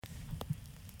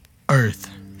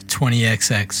Earth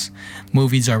 20XX.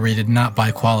 Movies are rated not by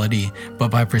quality,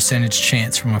 but by percentage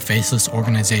chance from a faceless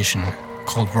organization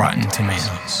called Rotten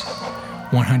Tomatoes.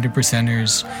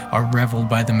 100%ers are reveled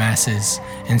by the masses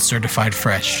and certified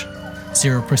fresh.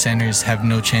 0%ers have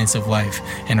no chance of life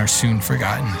and are soon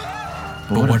forgotten.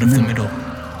 But what of the middle?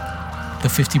 The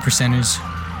 50%ers?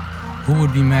 Who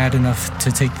would be mad enough to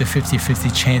take the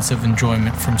 50-50 chance of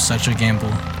enjoyment from such a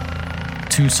gamble?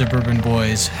 Two suburban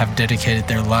boys have dedicated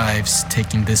their lives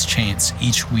taking this chance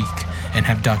each week and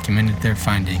have documented their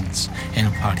findings in a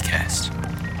podcast.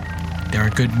 There are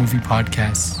good movie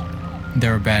podcasts.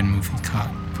 There are bad movie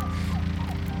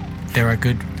There are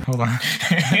good... Hold on.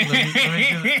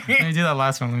 let me do that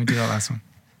last one.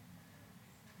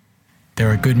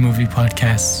 There are good movie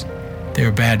podcasts. There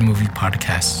are bad movie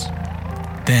podcasts.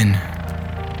 Then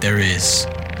there is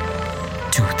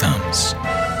Two Thumbs.